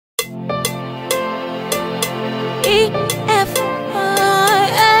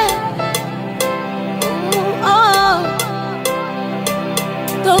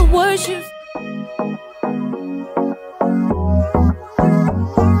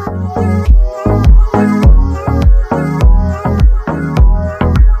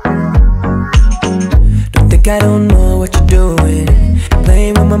Don't think I don't know what you're doing.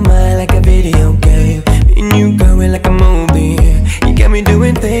 Playing with my mind like a video game. And you going like a movie. You got me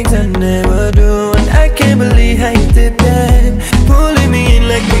doing things I never do. And I can't believe how you did that. Pulling me in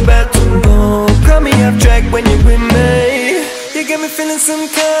like we about to go. Cut me off track when you're with me. You got me feeling some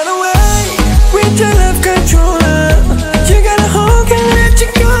kind of way. With your love controller, you got a hold, can't let you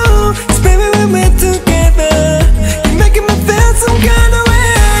go. 'Cause baby we're meant together. You're making me feel some kind of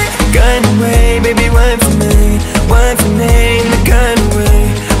way. Kind of way, baby, wine for me. Wine for me, in the kind of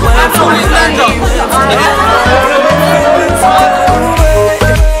way. Wine for me, wine for me.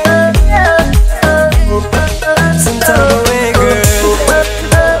 Some kind of way, girl.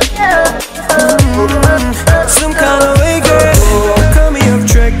 Some kind of way, girl. Call me off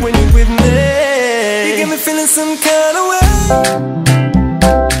track when you're with me. You get me feeling some kind of way.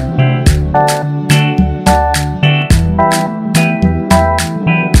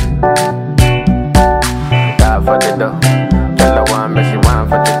 Die for the dough. Tell her one, but she want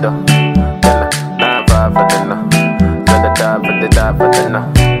for the dough. Tell her 9-5 for the no. Tell her die for the no.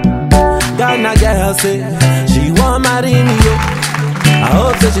 Ghana girl say she want marry me, yo. I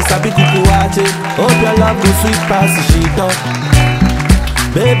hope that she sabi kuku watch it. Hope your love go sweet past the sheet up.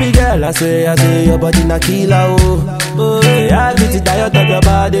 Baby girl, I say your body na killer, oh. Oh, yeah, I get it tired of your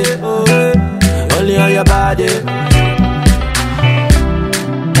body, oh, yeah. Only on your body.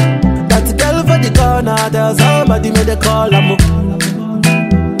 That girl for the corner, there's somebody made a call, I'm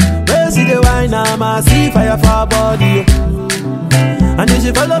see the wine, I see fire for her body, oh. And if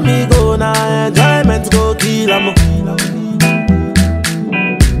she follow me, go now, enjoyment go kill, I'm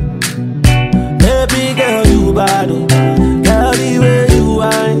baby girl, you bad, oh. Girl, the way you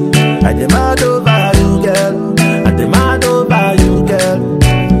whine, I demand over you, girl. I demand over you, girl.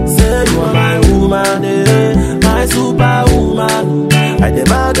 Say you are my woman, eh? My superwoman. I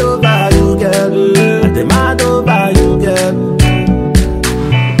demand over you, girl. I demand over you, girl.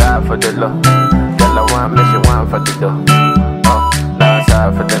 Die for the love. Girl, I want me, she want for the dough. Oh, die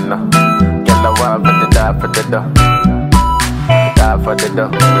side for the no. Girl, I want for the die for the dough. Die for the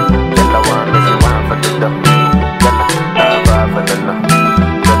dough. Girl, I want me, she want for the dough. Girl, die for the no.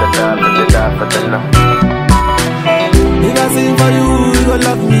 Girl, die for the no. If I sing for you, you gon'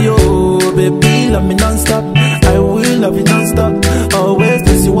 love me, oh. Baby, love me non-stop. I will love you non-stop. Always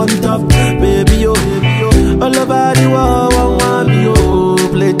place you on top. Baby, oh, baby, oh. All over the world, want me, oh.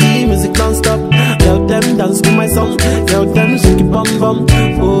 Play the music non-stop. Tell them dance to my song. Tell them shake it bum bum.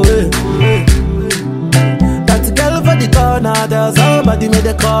 Oh, yeah. That girl for the corner, there's somebody made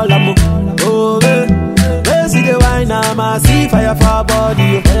a call, I'm oh, yeah. See the wine, I see fire for her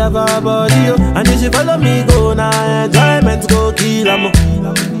body, oh. Fire for her body, oh. And if she follow me, go now, enjoyment go kill, I'm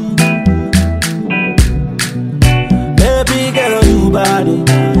baby girl, you bad, oh.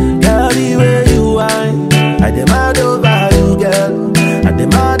 Girl, the way you whine, I demand over you, girl. I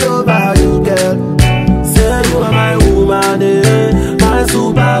demand over you, girl. Say you are my woman, eh? My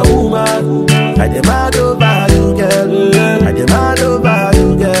superwoman. I demand over you, girl. I demand over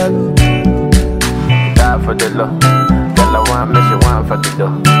you, girl. Die for the love. Girl, I want me, she want for the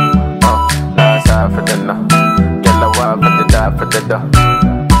dough. Oh, die side for the no. Girl, I want for the die for the dough.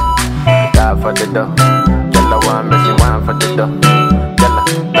 Die for the dough. Girl, I want me, she want for the dough. Girl,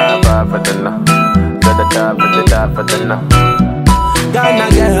 die for the no. Girl, die for the no. Ghana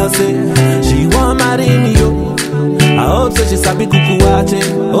girl say she want marry me, yo. I hope so she sabi kuku watch it.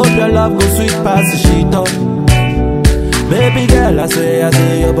 Hope your love go sweet past the sheet up. Baby girl, I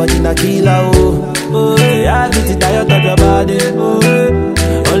say your body na killer, oh. Oh, yeah, I get it tired of your body, oh,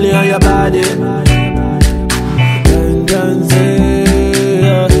 yeah. Only on your body. Dun, say,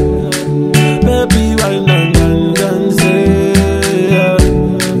 yeah. Baby, why dun, say, yeah.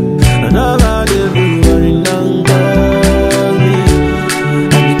 And I'm out everywhere, dun, call me.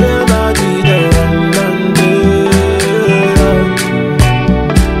 And the girl body, dun,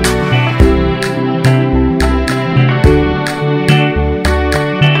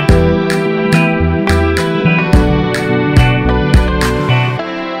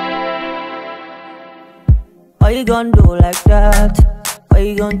 Why you gon' do like that? Why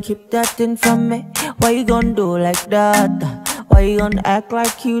you gon' keep that thing from me? Why you gon' do like that? Why you gon' act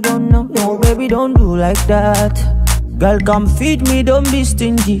like you don't know? No, baby, don't do like that. Girl, come feed me, don't be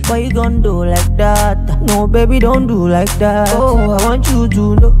stingy. Why you gon' do like that? No, baby, don't do like that. Oh, I want you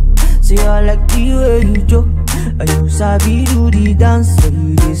to know. Say I like the way you do. And you sabi do the dance. So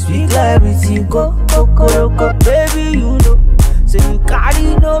you just speak like everything. Go, baby, you know. Say you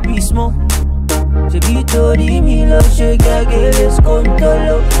carry no be small. Say be told me love, shake, let's control.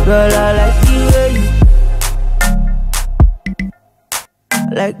 low. Girl, I like the way you,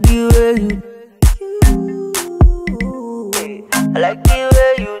 I like the way you, I like the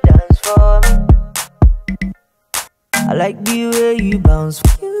way you dance for me. I like the way you bounce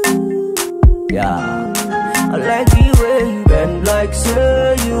for you. Yeah, I like the way you bend like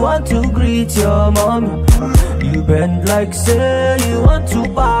say you want to greet your mommy. You bend like say you want to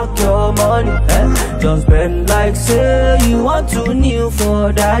park your money. Just bend like say you want to kneel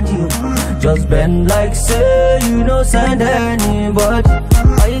for daddy. Just bend like say you don't send anybody.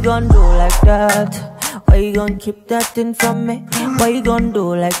 Why you gonna do like that? Why you gonna keep that thing from me? Why you gonna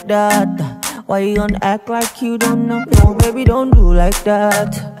do like that? Why you gonna act like you don't know? No, baby, don't do like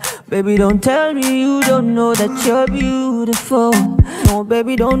that. Baby, don't tell me you don't know that you're beautiful. No,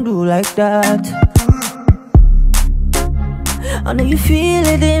 baby, don't do like that. I know you feel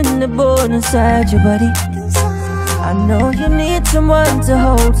it in the bone inside your body. I know you need someone to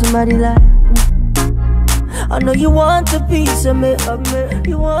hold somebody like me. I know you want a piece of me.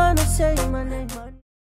 You wanna say my name.